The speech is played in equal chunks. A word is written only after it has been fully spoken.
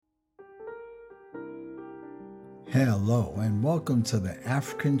Hello, and welcome to the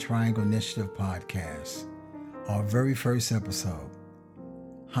African Triangle Initiative podcast, our very first episode.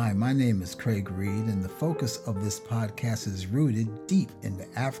 Hi, my name is Craig Reed, and the focus of this podcast is rooted deep in the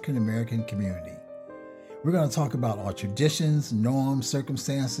African American community. We're going to talk about our traditions, norms,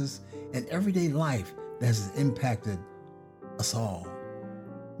 circumstances, and everyday life that has impacted us all.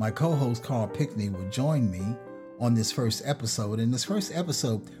 My co-host Carl Pickney will join me on this first episode. In this first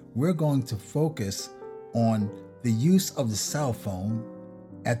episode, we're going to focus on the use of the cell phone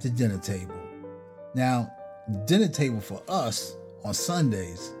at the dinner table. Now, the dinner table for us on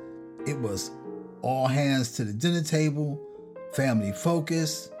Sundays, it was all hands to the dinner table, family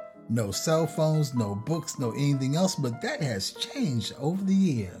focus, no cell phones, no books, no anything else, but that has changed over the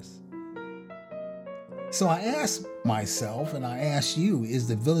years. So I asked myself and I asked you, is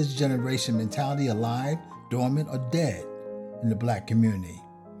the village generation mentality alive, dormant, or dead in the Black community?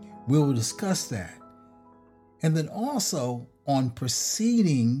 We will discuss that. And then also on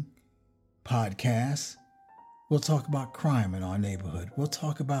preceding podcasts, we'll talk about crime in our neighborhood. We'll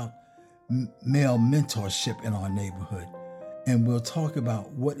talk about male mentorship in our neighborhood. And we'll talk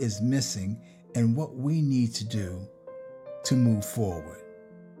about what is missing and what we need to do to move forward.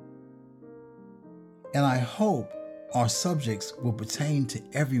 And I hope our subjects will pertain to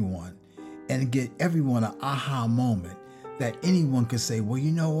everyone and get everyone an aha moment that anyone could say, well,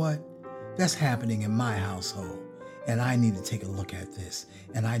 you know what? That's happening in my household, and I need to take a look at this,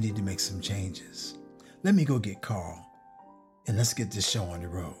 and I need to make some changes. Let me go get Carl, and let's get this show on the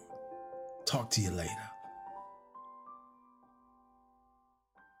road. Talk to you later.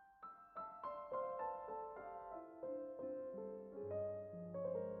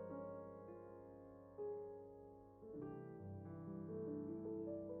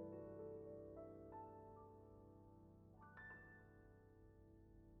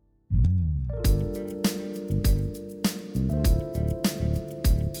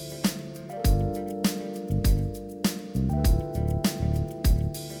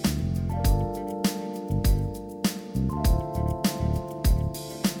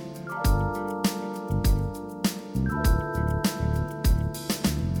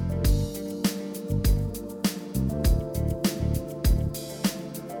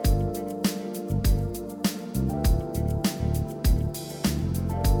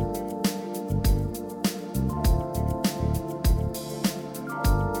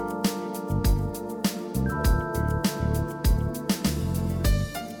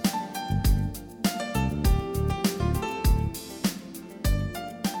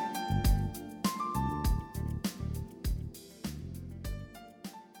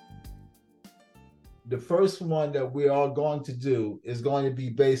 The first one that we are going to do is going to be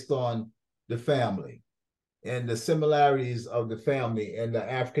based on the family and the similarities of the family and the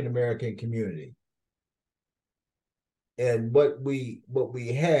African American community. And what we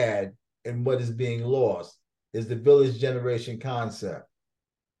had and what is being lost is the village generation concept.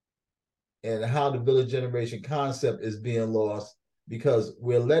 And how the village generation concept is being lost because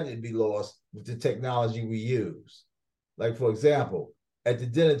we're letting it be lost with the technology we use. Like, for example, at the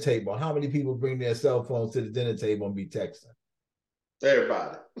dinner table, how many people bring their cell phones to the dinner table and be texting?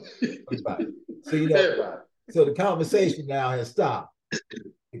 Everybody. Everybody. So, everybody. So the conversation now has stopped.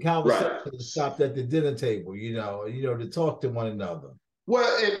 The conversation has stopped at the dinner table, to talk to one another.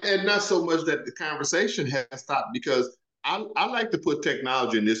 Well, and not so much that the conversation has stopped, because I like to put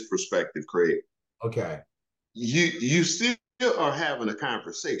technology in this perspective, Craig. Okay. You still are having a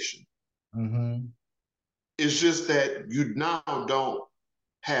conversation. Mm-hmm. It's just that you now don't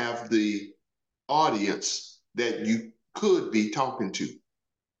have the audience that you could be talking to.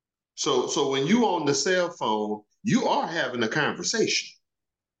 So when you on the cell phone, you are having a conversation.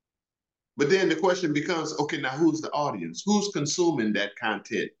 But then the question becomes, okay, now who's the audience? Who's consuming that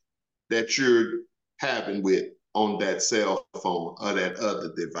content that you're having with on that cell phone or that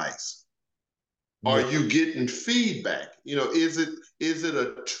other device? Yeah. Are you getting feedback? Is it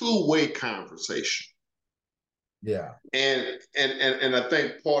a two-way conversation? Yeah. And I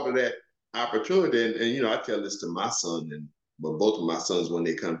think part of that opportunity, and I tell this to my son but both of my sons when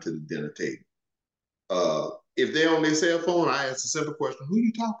they come to the dinner table. If they're on their cell phone, I ask a simple question: who are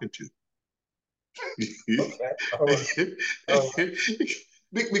you talking to? Okay. All right. All right.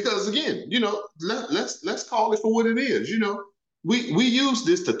 Because again, let's call it for what it is. We use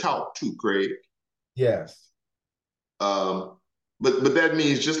this to talk to, Craig. Yes. But that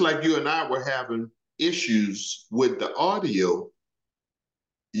means just like you and I were having issues with the audio,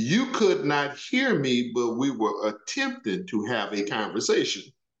 you could not hear me, but we were attempting to have a conversation.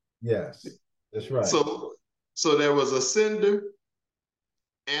 Yes, that's right. So there was a sender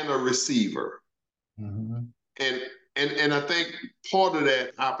and a receiver. Mm-hmm. And and I think part of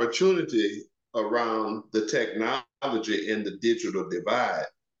that opportunity around the technology and the digital divide,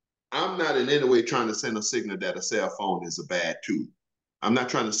 I'm not in any way trying to send a signal that a cell phone is a bad tool. I'm not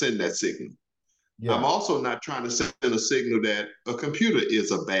trying to send that signal. I'm Yeah. also not trying to send a signal that a computer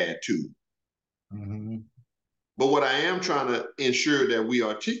is a bad tool. Mm-hmm. But what I am trying to ensure that we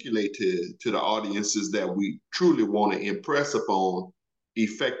articulate to the audience is that we truly want to impress upon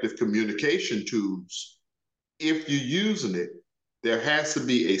effective communication tools. If you're using it, there has to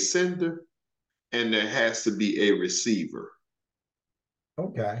be a sender and there has to be a receiver.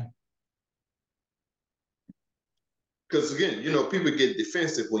 Okay. Because again, people get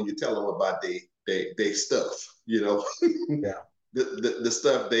defensive when you tell them about they stuff, Yeah. the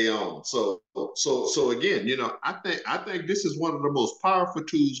stuff they own. So again, I think this is one of the most powerful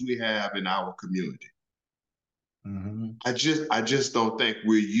tools we have in our community. Mm-hmm. I just don't think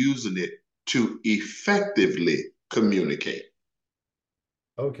we're using it to effectively communicate.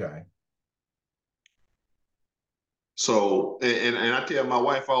 Okay. So and I tell my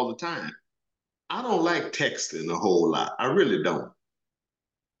wife all the time, I don't like texting a whole lot. I really don't.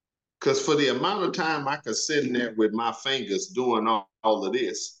 Because for the amount of time I could sit in there with my fingers doing all of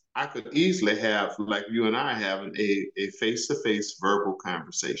this, I could easily have, like you and I having a face-to-face verbal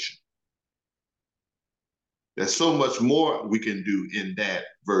conversation. There's so much more we can do in that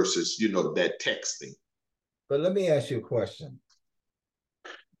versus, that texting. But let me ask you a question.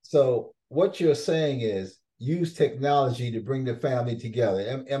 So what you're saying is use technology to bring the family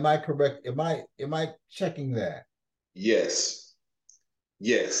together. Am I correct? Am I checking that? Yes,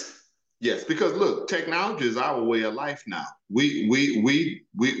 yes, yes. Because look, technology is our way of life now.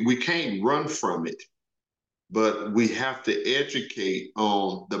 We can't run from it, but we have to educate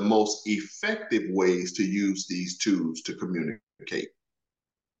on the most effective ways to use these tools to communicate.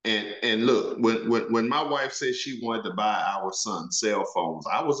 And look, when my wife said she wanted to buy our son cell phones,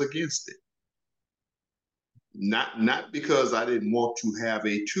 I was against it. Not because I didn't want to have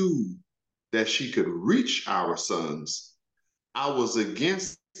a tool that she could reach our sons. I was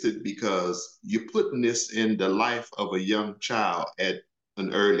against it because you're putting this in the life of a young child at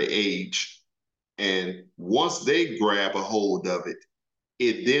an early age. And once they grab a hold of it,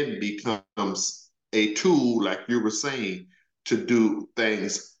 it then becomes a tool, like you were saying, to do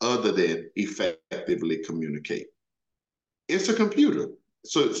things other than effectively communicate. It's a computer.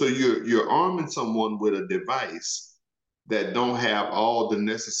 So you're arming someone with a device that don't have all the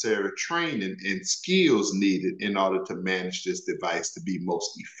necessary training and skills needed in order to manage this device to be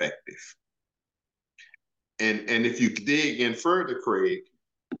most effective. And if you dig in further, Craig,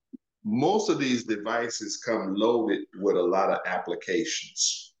 most of these devices come loaded with a lot of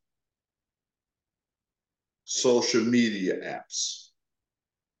applications, social media apps,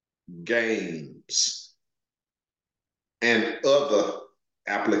 games, and other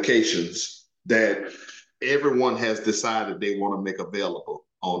applications that everyone has decided they want to make available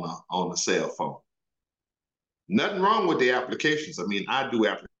on a cell phone. Nothing wrong with the applications. I mean, I do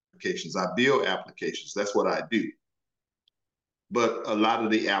applications, I build applications. That's what I do. But a lot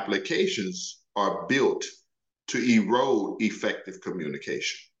of the applications are built to erode effective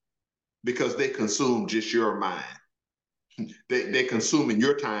communication because they consume just your mind. They're consuming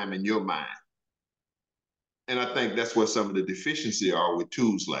your time and your mind. And I think that's where some of the deficiency are with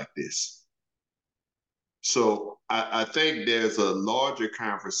tools like this. So I think there's a larger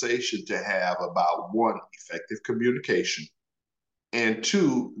conversation to have about one, effective communication, and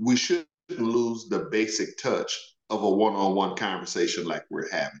two, we shouldn't lose the basic touch of a one-on-one conversation like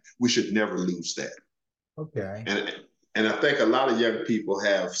we're having. We should never lose that. Okay. And I think a lot of young people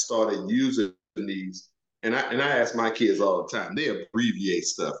have started using these. And I ask my kids all the time, they abbreviate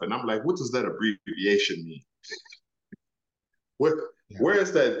stuff. And I'm like, what does that abbreviation mean? Where, Yeah.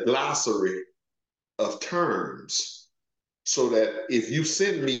 where's that glossary of terms so that if you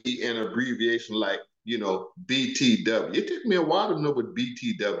send me an abbreviation like, BTW, it took me a while to know what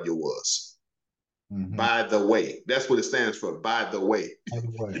BTW was. Mm-hmm. By the way, that's what it stands for, by the way. By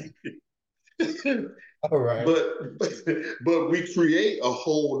the way. All right. but but we create a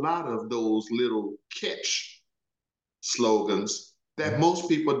whole lot of those little catch slogans that Mhm. most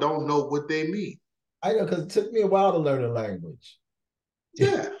people don't know what they mean. I know because it took me a while to learn a language.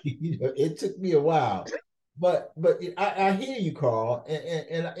 Yeah. It took me a while, but I hear you, Carl,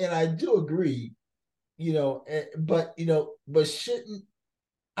 and I do agree. But shouldn't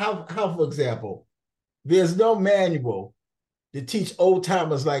how for example, there's no manual to teach old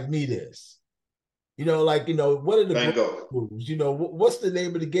timers like me this. What are the ground Bingo. rules? What's the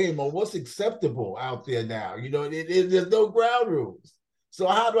name of the game or what's acceptable out there now? There's no ground rules. So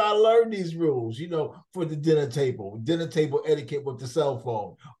how do I learn these rules? For the dinner table etiquette with the cell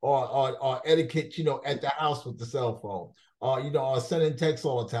phone, or etiquette, at the house with the cell phone, or sending texts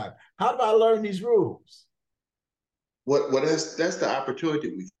all the time. How do I learn these rules? What that's the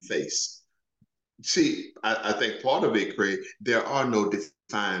opportunity we face. See, I think part of it, Craig, there are no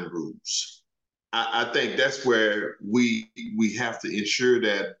defined rules. I think that's where we have to ensure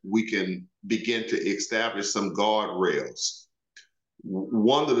that we can begin to establish some guardrails.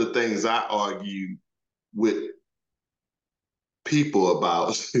 One of the things I argue with people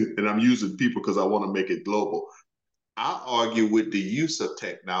about, and I'm using people because I want to make it global, I argue with the use of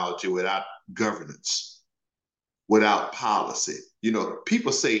technology without governance, without policy.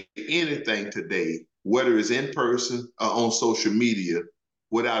 People say anything today, whether it's in person or on social media,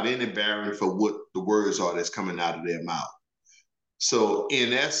 without any barrier for what the words are that's coming out of their mouth. So,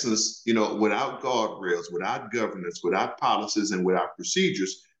 in essence, without guardrails, without governance, without policies, and without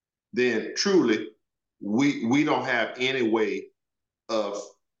procedures, then truly we don't have any way of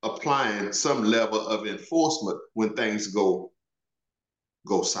applying some level of enforcement when things go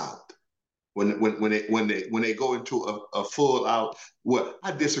south. When they go into a full out, well,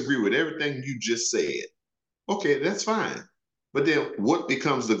 I disagree with everything you just said. Okay, that's fine. But then what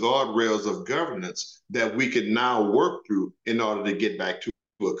becomes the guardrails of governance that we can now work through in order to get back to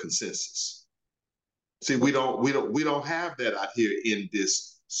a consensus? See, we don't have that out here in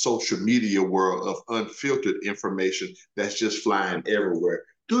this social media world of unfiltered information that's just flying everywhere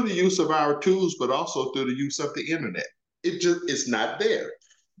through the use of our tools, but also through the use of the internet. It's not there.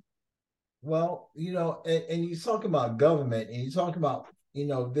 Well, and you talk about government, and you talk about,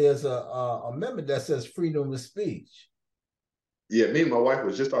 there's a amendment that says freedom of speech. Yeah, me and my wife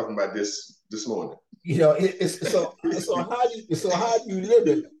was just talking about this morning. It's so how do you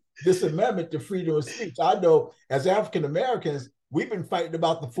limit this amendment to freedom of speech? I know as African Americans, we've been fighting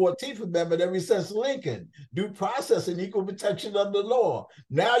about the 14th Amendment ever since Lincoln, due process and equal protection under the law.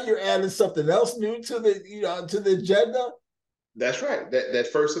 Now you're adding something else new to the agenda. That's right. That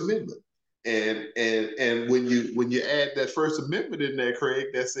First Amendment. And when you add that First Amendment in there, Craig,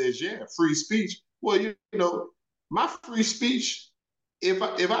 that says, yeah, free speech. Well, my free speech, if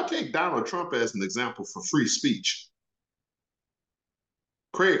I take Donald Trump as an example for free speech,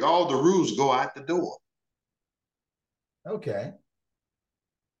 Craig, all the rules go out the door. Okay.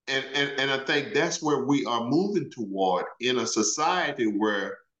 And I think that's where we are moving toward in a society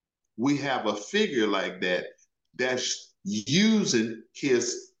where we have a figure like that that's using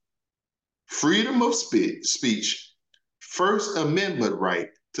his freedom of speech, First Amendment right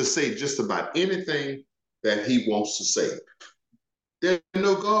to say just about anything that he wants to say. There are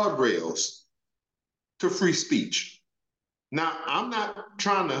no guardrails to free speech. Now, I'm not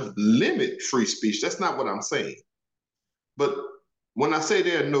trying to limit free speech. That's not what I'm saying. But when I say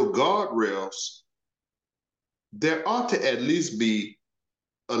there are no guardrails, there ought to at least be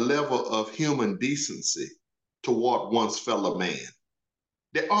a level of human decency toward one's fellow man.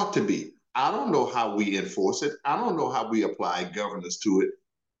 There ought to be. I don't know how we enforce it. I don't know how we apply governance to it.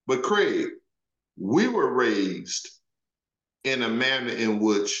 But Craig, we were raised in a manner in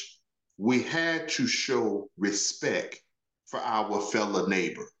which we had to show respect for our fellow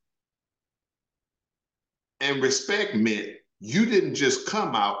neighbor. And respect meant you didn't just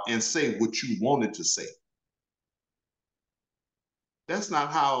come out and say what you wanted to say. That's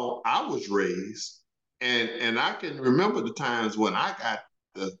not how I was raised. And I can remember the times when I got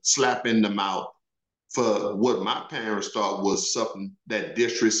the slap in the mouth for what my parents thought was something that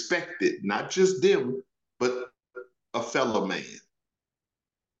disrespected not just them, but a fellow man.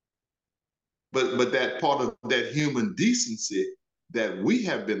 But that part of that human decency that we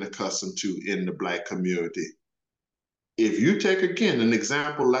have been accustomed to in the Black community, if you take again an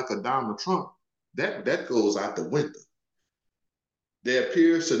example like a Donald Trump, that goes out the window. There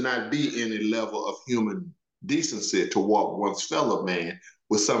appears to not be any level of human decency toward one's fellow man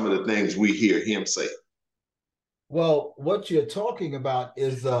with some of the things we hear him say. Well, what you're talking about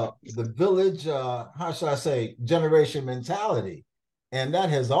is the village, how should I say, generation mentality. And that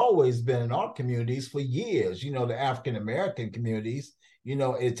has always been in our communities for years. The African American communities,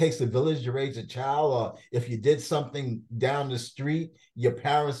 it takes a village to raise a child. Or if you did something down the street, your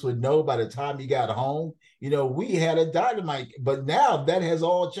parents would know by the time you got home. We had a dynamite, but now that has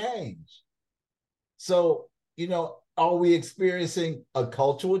all changed. So, are we experiencing a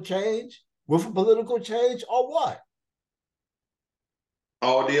cultural change with a political change or what?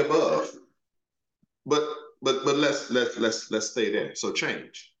 All the above. But but let's stay there. So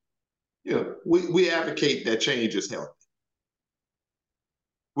change. We advocate that change is healthy.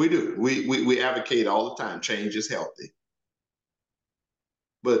 We do. We advocate all the time. Change is healthy.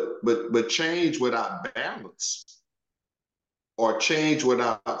 but change without balance, or change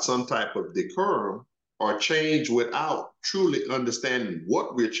without some type of decorum, or change without truly understanding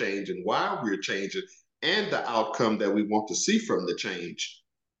what we're changing, why we're changing, and the outcome that we want to see from the change,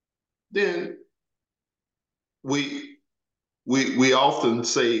 then we we often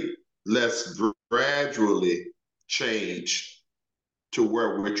say, let's gradually change to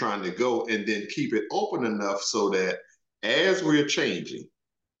where we're trying to go, and then keep it open enough so that as we're changing,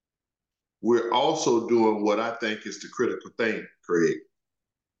 we're also doing what I think is the critical thing, Craig.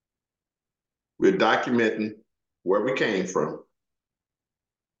 We're documenting where we came from,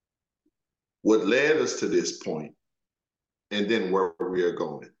 what led us to this point, and then where we are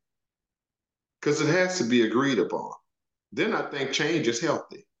going. Because it has to be agreed upon. Then I think change is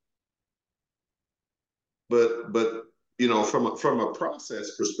healthy. But from a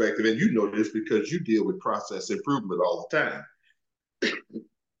process perspective, and you know this because you deal with process improvement all the time,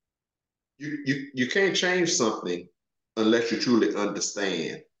 you can't change something unless you truly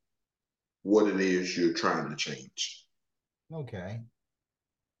understand what it is you're trying to change. Okay.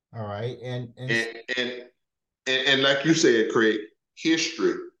 All right. And and and like you said, Craig,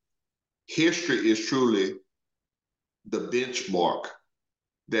 history history is truly the benchmark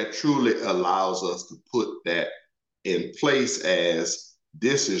that truly allows us to put that in place, as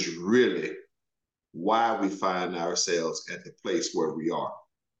this is really why we find ourselves at the place where we are.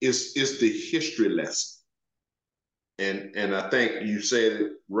 It's the history lesson. And I think you said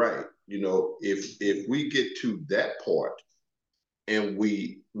it right. If we get to that part and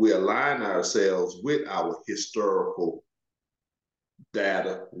we align ourselves with our historical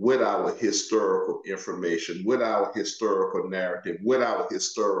data, with our historical information, with our historical narrative, with our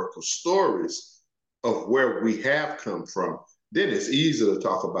historical stories of where we have come from, then it's easy to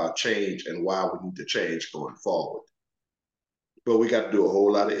talk about change and why we need to change going forward. But we got to do a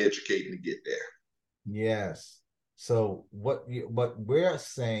whole lot of educating to get there. Yes. So what we're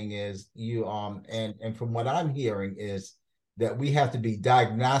saying is and from what I'm hearing is that we have to be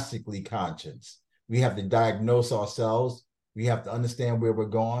diagnostically conscious. We have to diagnose ourselves. We have to understand where we're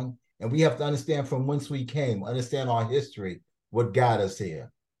going, and we have to understand from whence we came, understand our history, what got us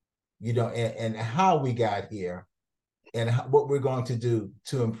here, and how we got here, and what we're going to do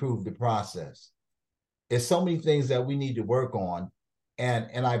to improve the process. There's so many things that we need to work on.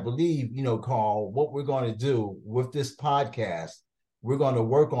 And I believe, Carl, what we're going to do with this podcast, we're going to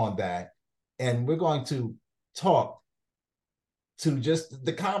work on that. And we're going to talk to just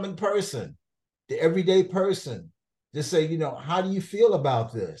the common person, the everyday person, just say, how do you feel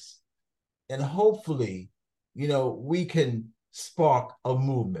about this? And hopefully, we can spark a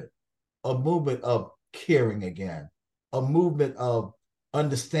movement of caring again, a movement of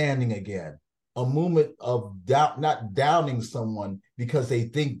understanding again, a movement of not downing someone because they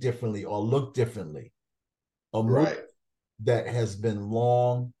think differently or look differently, a movement Right. that has been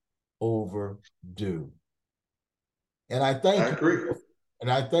long overdue. And I I thank you. agree.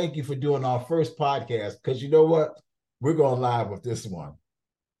 And I thank you for doing our first podcast, because you know what? We're going live with this one.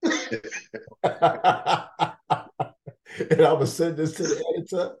 And I'm gonna send this to the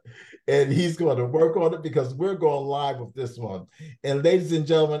editor, and he's going to work on it, because we're going live with this one. And ladies and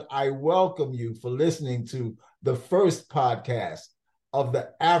gentlemen, I welcome you for listening to the first podcast of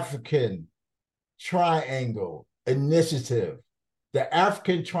the African Triangle Initiative. The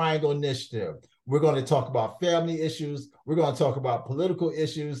African Triangle Initiative. We're going to talk about family issues. We're going to talk about political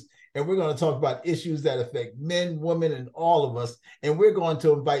issues. And we're going to talk about issues that affect men, women, and all of us. And we're going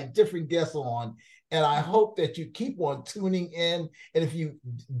to invite different guests on. And I hope that you keep on tuning in. And if you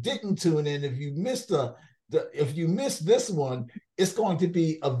didn't tune in, if you missed if you missed this one, it's going to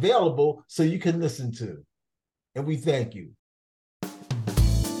be available so you can listen to. And we thank you.